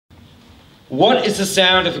What is the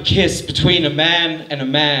sound of a kiss between a man and a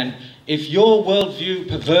man? If your worldview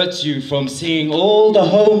perverts you from seeing all the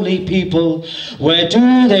homely people, where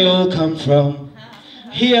do they all come from?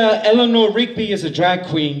 Here, Eleanor Rigby is a drag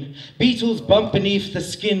queen. Beetles bump beneath the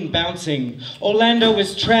skin bouncing. Orlando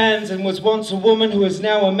is trans and was once a woman who is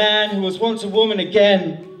now a man who was once a woman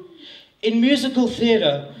again. In musical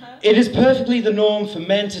theatre, it is perfectly the norm for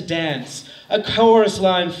men to dance, a chorus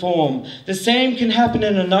line form. The same can happen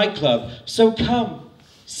in a nightclub, so come,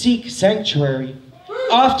 seek sanctuary.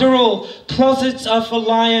 After all, closets are for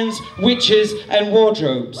lions, witches, and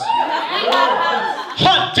wardrobes.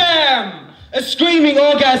 Hot damn! A screaming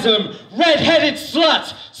orgasm, red-headed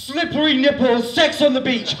slut, slippery nipples, sex on the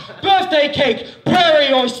beach, birthday cake,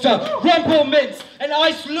 prairie oyster, rumple mints, an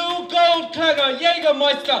ice Lou gold clanger,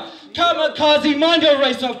 Jägermeister, kamikaze mind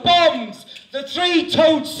eraser, bombs, the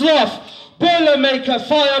three-toed sloth, Boilermaker,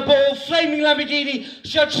 fireball, flaming Lamborghini,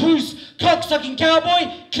 chartreuse, cock-sucking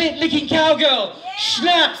cowboy, clit-licking cowgirl,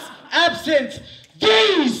 schnapps, absinthe.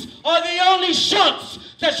 These are the only shots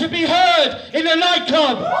that should be heard in a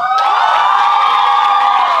nightclub.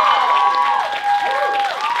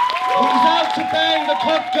 He's out to bang the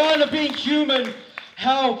cock gun of being human.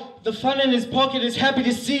 How the fun in his pocket is happy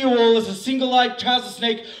to see you all as a single-eyed trouser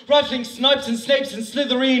snake, rifling snipes and snapes and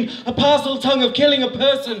slitherine, a parcel tongue of killing a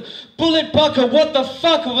person, bullet bucker, what the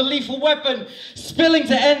fuck of a lethal weapon, spilling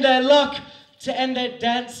to end their luck, to end their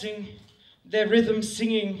dancing, their rhythm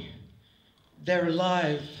singing. They're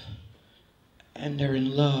alive, and they're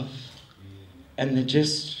in love, and they're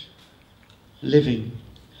just living.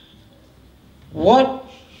 What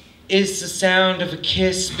is the sound of a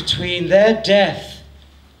kiss between their death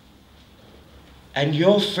and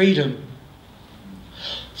your freedom?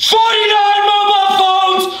 49 mobile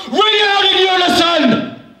phones ring out in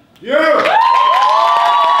unison! Yeah!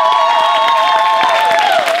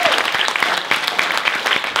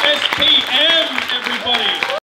 SPM!